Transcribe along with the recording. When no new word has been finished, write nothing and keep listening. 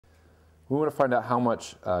We want to find out how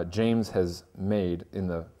much James has made in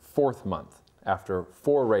the 4th month after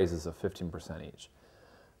 4 raises of 15% each.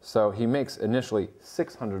 So he makes initially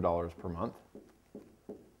 $600 per month,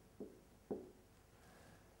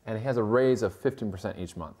 and he has a raise of 15%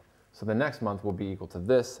 each month. So the next month will be equal to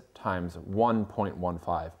this times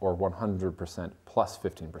 1.15, or 100% plus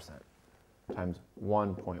 15%, times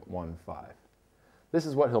 1.15. This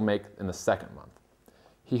is what he'll make in the 2nd month.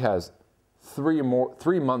 He has 3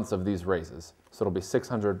 months of these raises, so it'll be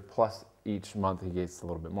 600 plus each month he gets a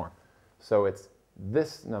little bit more. So it's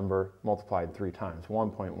this number multiplied 3 times,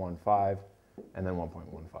 1.15 and then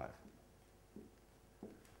 1.15.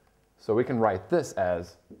 So we can write this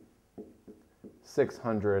as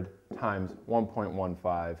 600 times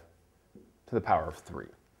 1.15 to the power of 3.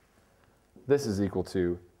 This is equal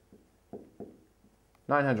to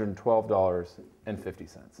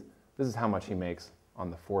 $912.50. This is how much he makes on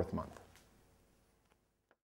the 4th month.